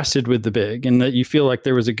with the big, and that you feel like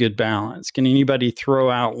there was a good balance? Can anybody throw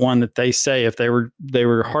out one that they say, if they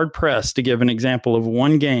were hard pressed to give an example of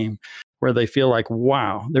one game where they feel like,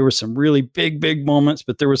 wow, there were some really big moments,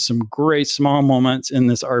 but there was some great small moments in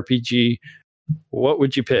this RPG? What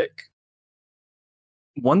would you pick?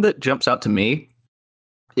 One that jumps out to me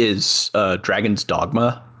is Dragon's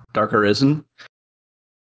Dogma, Dark Arisen.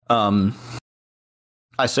 I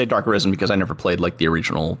say Dark Arisen because I never played like the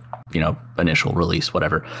original, you know, initial release,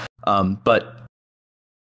 whatever. But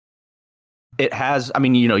it has, I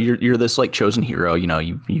mean, you know, you're this like chosen hero, you know,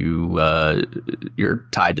 you're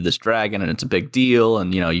tied to this dragon and it's a big deal,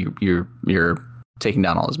 and you know, you're taking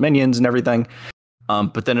down all his minions and everything.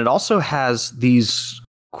 But then it also has these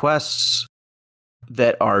quests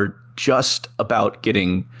that are just about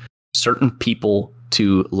getting certain people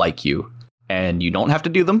to like you, and you don't have to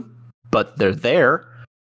do them, but they're there.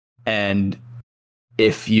 And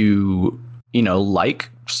if you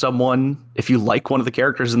like someone, if you like one of the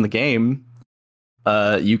characters in the game,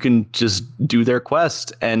 you can just do their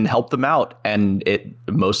quest and help them out. And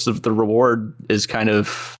most of the reward is kind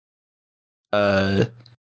of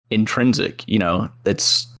intrinsic, you know,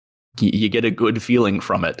 you get a good feeling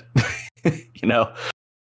from it, you know.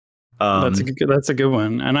 That's a good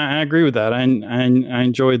one, and I agree with that. I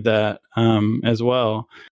enjoyed that as well.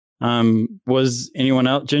 Was anyone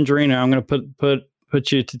else, Gingerino? I'm going to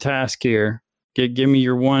put you to task here. Give me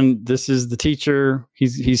your one. This is the teacher.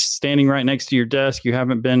 He's standing right next to your desk. You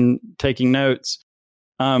haven't been taking notes.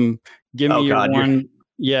 Give me your one.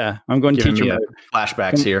 Yeah, I'm going to teacher mode.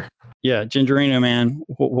 Flashbacks here. Yeah, Gingerino, man.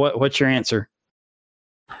 What's your answer?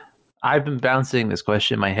 I've been bouncing this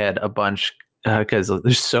question in my head a bunch because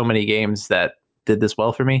there's so many games that did this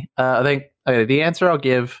well for me. I think the answer I'll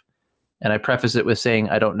give, and I preface it with saying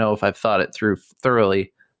I don't know if I've thought it through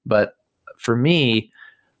thoroughly, but for me,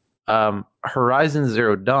 Horizon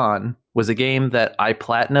Zero Dawn was a game that I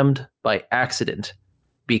platinumed by accident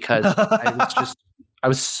because I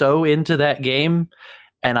was so into that game,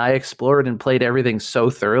 and I explored and played everything so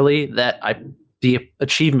thoroughly that the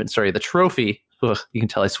trophy. Ugh, you can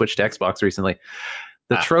tell I switched to Xbox recently.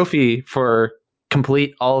 The trophy for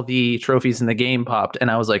complete all the trophies in the game popped, and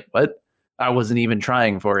I was like, what? I wasn't even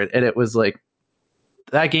trying for it. And it was like,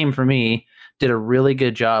 that game for me did a really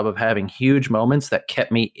good job of having huge moments that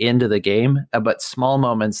kept me into the game, but small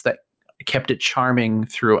moments that kept it charming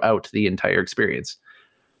throughout the entire experience.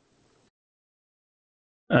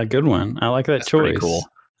 A good one. I like that choice. Pretty cool.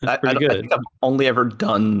 That's pretty good. I think I've only ever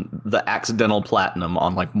done the accidental platinum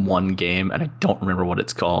on like one game, and I don't remember what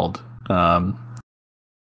it's called.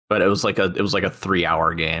 But it was like a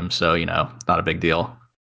 3-hour game, so not a big deal.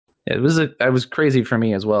 It was crazy for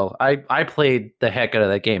me as well. I played the heck out of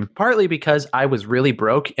that game, partly because I was really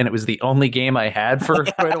broke and it was the only game I had for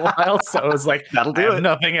quite a while. So it was like, that'll do it.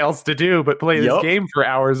 Nothing else to do but play this game for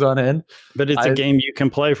hours on end. But it's a game you can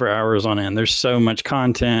play for hours on end. There's so much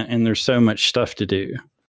content and there's so much stuff to do.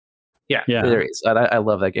 Yeah, there is. I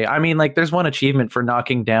love that game. I mean, like, there's one achievement for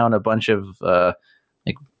knocking down a bunch of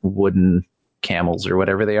like wooden camels or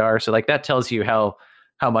whatever they are. So like that tells you how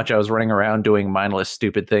much I was running around doing mindless,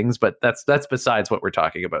 stupid things. But that's besides what we're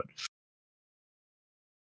talking about.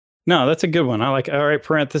 No, that's a good one. I like. All right,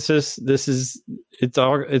 parenthesis. It's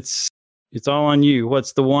all on you.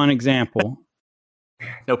 What's the one example?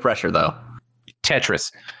 No pressure though.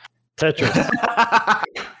 Tetris.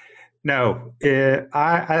 No,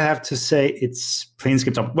 I have to say it's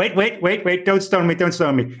Planescape Torment. Wait! Don't stone me!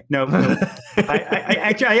 No.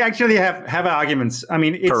 I actually have arguments. I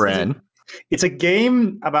mean, it's a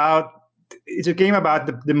game about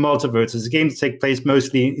the multiverse. It's a game to take place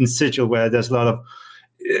mostly in Sigil, where there's a lot of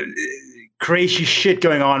crazy shit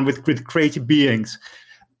going on with crazy beings.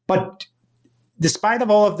 But despite of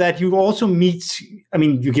all of that, you also meet. I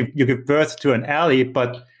mean, you give birth to an ally,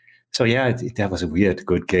 but. So yeah, that was a weird,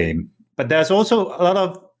 good game. But there's also a lot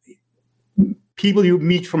of people you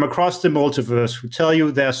meet from across the multiverse who tell you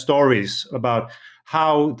their stories about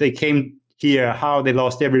how they came here, how they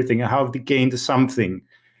lost everything, how they gained something.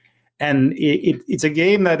 And it's a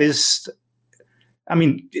game that is, I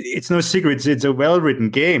mean, it's no secret. It's a well-written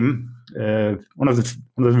game. One of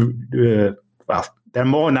the well, there are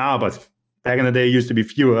more now, but back in the day, it used to be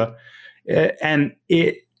fewer. And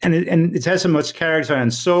it has so much character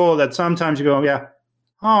and soul that sometimes you go,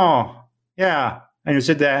 and you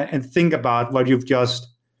sit there and think about what you've just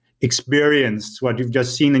experienced, what you've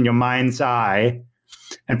just seen in your mind's eye,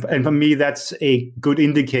 and for me, that's a good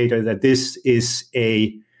indicator that this is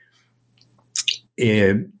a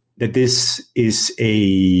game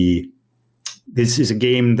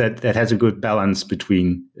that has a good balance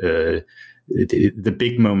between the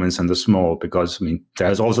big moments and the small, because I mean,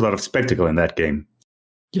 there's also a lot of spectacle in that game.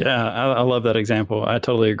 Yeah, I love that example. I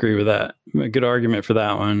totally agree with that. A good argument for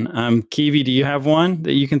that one. Kiwi, do you have one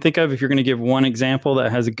that you can think of if you're going to give one example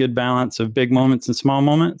that has a good balance of big moments and small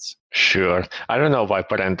moments? Sure. I don't know why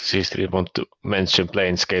parentheses didn't want to mention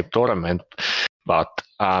Planescape Torment, but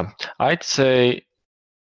I'd say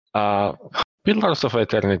Pillars of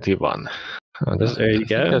Eternity 1. There you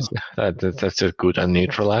go. That's a good and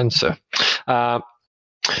neutral answer.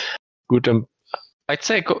 Good and I'd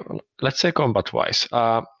say, let's say combat-wise.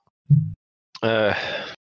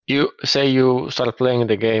 You say you start playing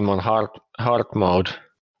the game on hard mode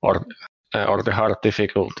or the hard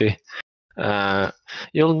difficulty.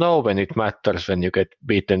 You'll know when it matters when you get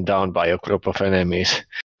beaten down by a group of enemies.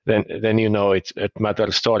 Then you know it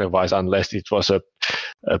matters story-wise, unless it was a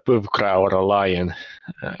Puvkra or a lion.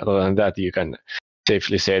 Other than that, you can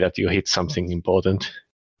safely say that you hit something important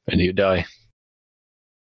when you die.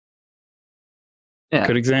 Yeah.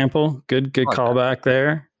 Good example. Good callback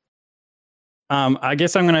there. I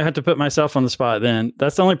guess I'm going to have to put myself on the spot then.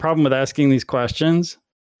 That's the only problem with asking these questions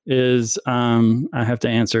is I have to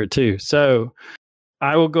answer it too. So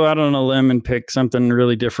I will go out on a limb and pick something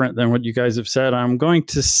really different than what you guys have said. I'm going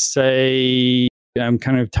to say I'm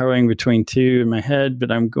kind of toying between two in my head, but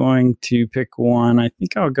I'm going to pick one. I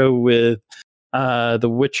think I'll go with The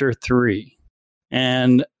Witcher 3.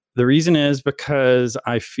 And The reason is because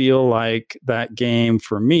I feel like that game,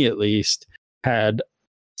 for me at least, had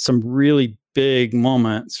some really big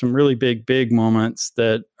moments, some really big moments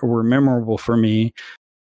that were memorable for me.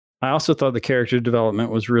 I also thought the character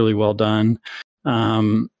development was really well done.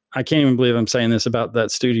 I can't even believe I'm saying this about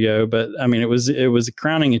that studio, but I mean, it was a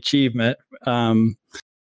crowning achievement.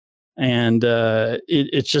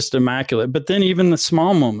 It's just immaculate. But then even the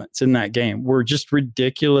small moments in that game were just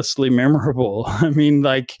ridiculously memorable. I mean,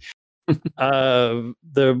 like the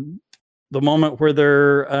moment where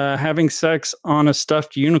they're having sex on a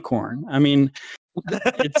stuffed unicorn. I mean,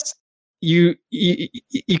 it's you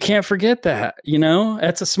can't forget that. You know,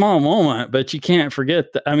 that's a small moment, but you can't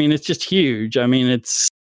forget that. I mean, it's just huge. I mean, it's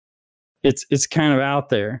kind of out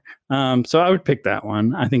there. So I would pick that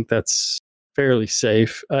one. I think that's fairly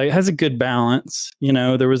safe. It has a good balance. You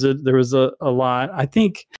know, there was a lot. I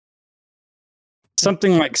think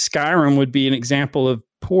something like Skyrim would be an example of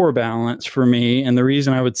poor balance for me. And the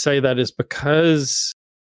reason I would say that is because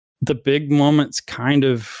the big moments kind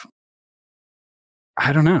of,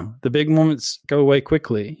 I don't know, the big moments go away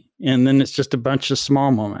quickly. And then it's just a bunch of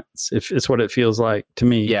small moments. If it's what it feels like to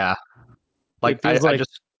me. Yeah. Like I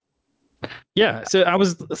just. Yeah, so I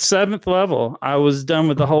was 7th level. I was done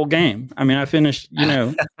with the whole game. I mean, I finished. You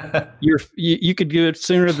know, you could do it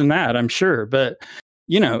sooner than that, I'm sure. But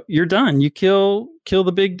you know, you're done. You kill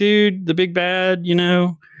the big dude, the big bad. You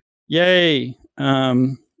know, yay.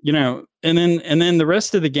 You know, and then the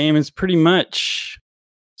rest of the game is pretty much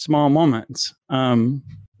small moments. At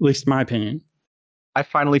least in my opinion. I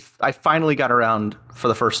finally got around for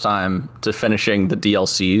the first time to finishing the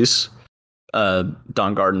DLCs.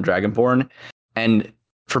 Dawnguard and Dragonborn, and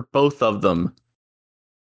for both of them,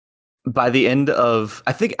 by the end of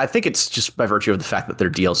I think it's just by virtue of the fact that they're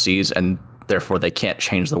DLCs and therefore they can't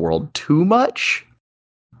change the world too much.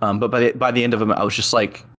 But by the end of them, I was just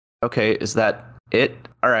like, okay, is that it?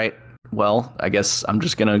 All right, well, I guess I'm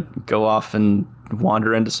just gonna go off and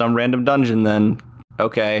wander into some random dungeon then.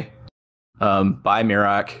 Okay, bye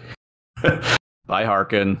Mirak, bye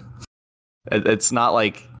Harkin. It's not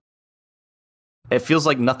like. It feels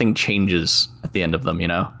like nothing changes at the end of them, you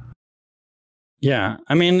know? Yeah.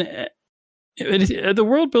 I mean, the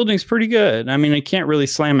world building is pretty good. I mean, I can't really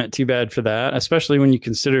slam it too bad for that, especially when you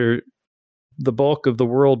consider the bulk of the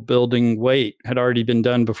world building weight had already been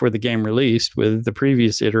done before the game released with the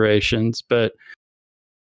previous iterations. But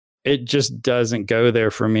it just doesn't go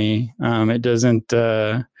there for me. It doesn't.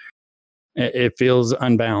 It feels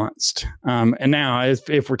unbalanced. And now,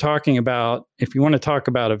 if we're talking about, if you want to talk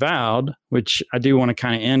about Avowed, which I do want to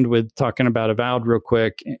kind of end with talking about Avowed real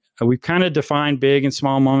quick, we've kind of defined big and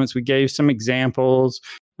small moments. We gave some examples.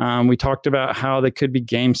 We talked about how they could be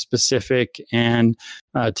game specific and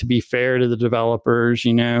to be fair to the developers,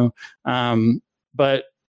 you know. But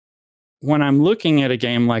when I'm looking at a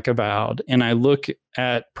game like Avowed, and I look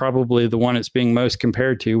at probably the one it's being most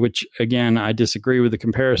compared to, which again, I disagree with the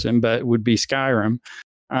comparison, but would be Skyrim.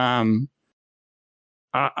 I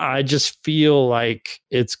just feel like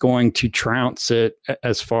it's going to trounce it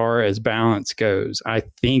as far as balance goes. I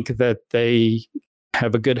think that they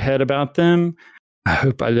have a good head about them. I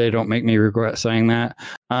hope they don't make me regret saying that.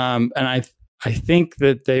 And I think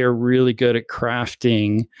that they are really good at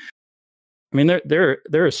crafting. I mean,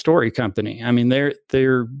 they're a story company. I mean,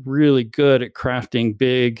 they're really good at crafting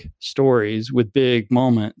big stories with big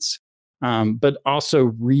moments, but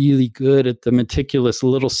also really good at the meticulous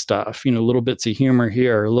little stuff. You know, little bits of humor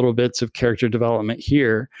here, little bits of character development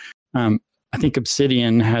here. I think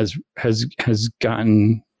Obsidian has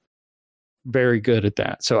gotten very good at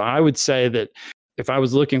that. So I would say that if I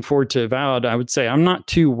was looking forward to Avowed, I would say I'm not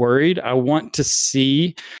too worried. I want to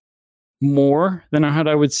see more than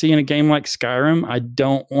I would see in a game like Skyrim. I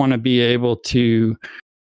don't want to be able to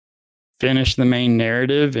finish the main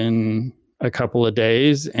narrative in a couple of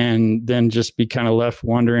days and then just be kind of left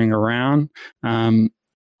wandering around. I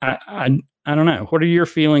don't know. What are your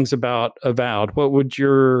feelings about Avowed? What would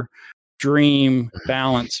your dream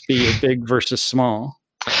balance be of big versus small?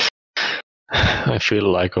 I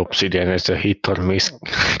feel like Obsidian is a hit or miss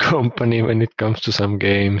company when it comes to some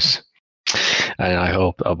games. And I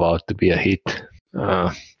hope About to be a hit.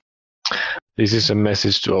 This is a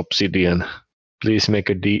message to Obsidian. Please make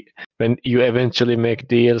when you eventually make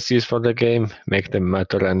DLCs for the game, make them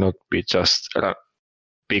matter and not be just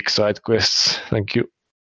big side quests. Thank you.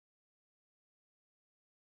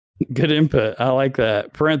 Good input. I like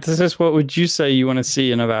that. Parenthesis, what would you say you want to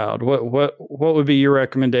see in Avowed? What would be your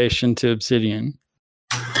recommendation to Obsidian?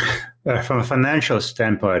 From a financial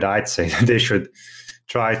standpoint, I'd say that they should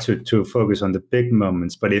try to focus on the big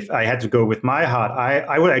moments. But if I had to go with my heart,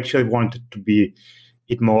 I would actually want it to be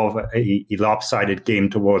it more of a lopsided game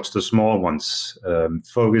towards the small ones.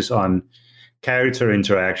 Focus on character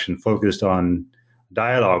interaction, focused on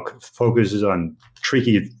dialogue, focuses on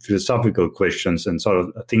tricky philosophical questions and sort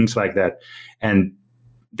of things like that. And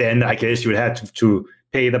then I guess you would have to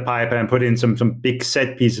pay the piper and put in some big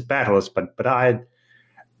set piece battles. But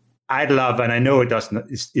I'd love, and I know it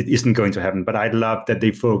isn't going to happen, but I'd love that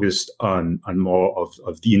they focused on more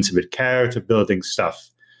of the intimate character building stuff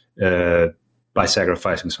by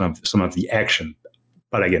sacrificing some of the action.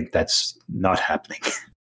 But again, that's not happening.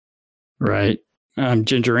 Right.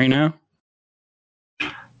 Gingerino?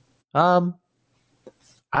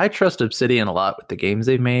 I trust Obsidian a lot with the games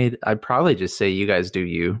they've made. I'd probably just say you guys do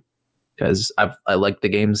you, because I like the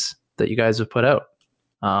games that you guys have put out.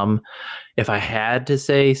 If I had to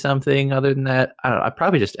say something other than that, I don't know, I'd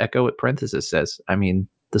probably just echo what Parenthesis says. I mean,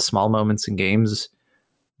 the small moments in games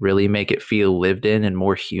really make it feel lived in and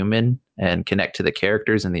more human and connect to the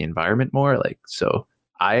characters and the environment more. Like, so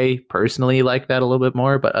I personally like that a little bit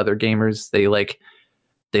more, but other gamers, they like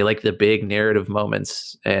the big narrative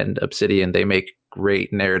moments, and Obsidian, they make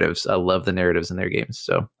great narratives. I love the narratives in their games.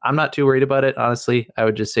 So I'm not too worried about it. Honestly, I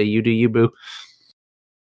would just say you do you, boo.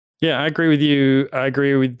 Yeah, I agree with you. I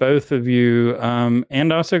agree with both of you.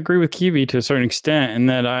 And I also agree with Kiwi to a certain extent in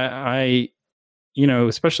that I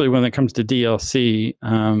especially when it comes to DLC,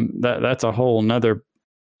 that's a whole nother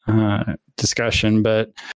discussion.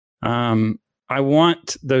 But I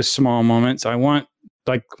want those small moments. I want,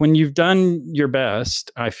 like, when you've done your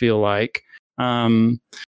best, I feel like, and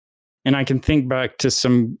I can think back to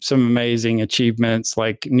some amazing achievements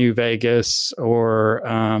like New Vegas or,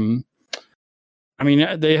 I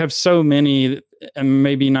mean, they have so many, and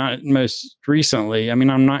maybe not most recently. I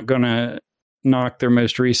mean, I'm not going to knock their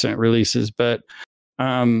most recent releases, but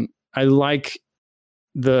I like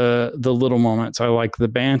the little moments. I like the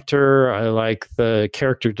banter. I like the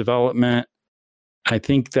character development. I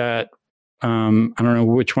think that, I don't know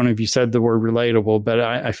which one of you said the word relatable, but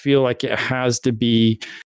I feel like it has to be,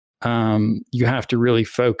 you have to really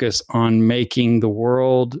focus on making the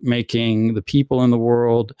world, making the people in the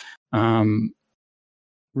world,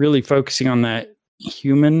 really focusing on that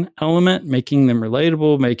human element, making them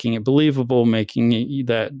relatable, making it believable, making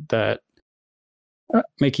it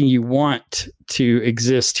making you want to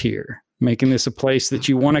exist here, making this a place that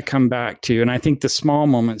you want to come back to. And I think the small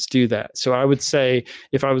moments do that. So I would say,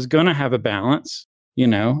 if I was going to have a balance,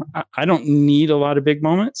 I don't need a lot of big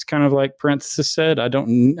moments, kind of like Parenthesis said. I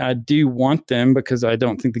do want them because I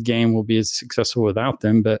don't think the game will be as successful without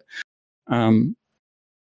them, but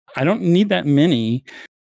I don't need that many.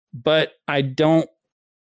 But I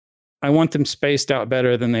want them spaced out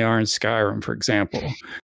better than they are in Skyrim, for example.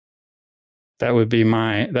 That would be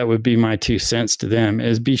my 2 cents to them,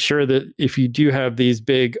 is be sure that if you do have these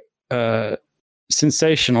big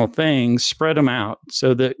sensational things, spread them out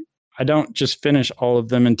so that I don't just finish all of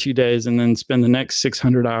them in 2 days and then spend the next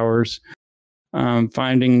 600 hours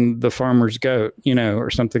finding the farmer's goat, or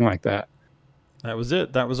something like that. That was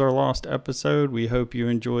it. That was our lost episode. We hope you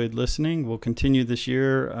enjoyed listening. We'll continue this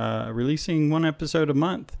year releasing 1 episode a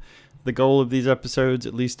month. The goal of these episodes,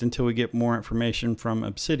 at least until we get more information from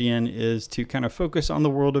Obsidian, is to kind of focus on the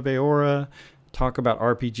world of Eora, talk about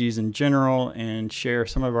RPGs in general, and share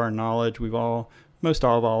some of our knowledge. Most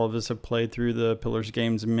all of us have played through the Pillars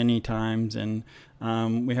games many times, and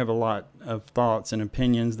we have a lot of thoughts and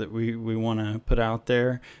opinions that we want to put out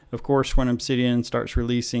there. Of course, when Obsidian starts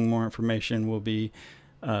releasing more information, we'll be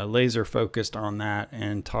laser focused on that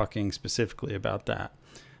and talking specifically about that.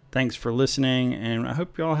 Thanks for listening, and I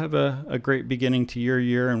hope you all have a great beginning to your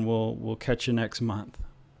year, and we'll catch you next month.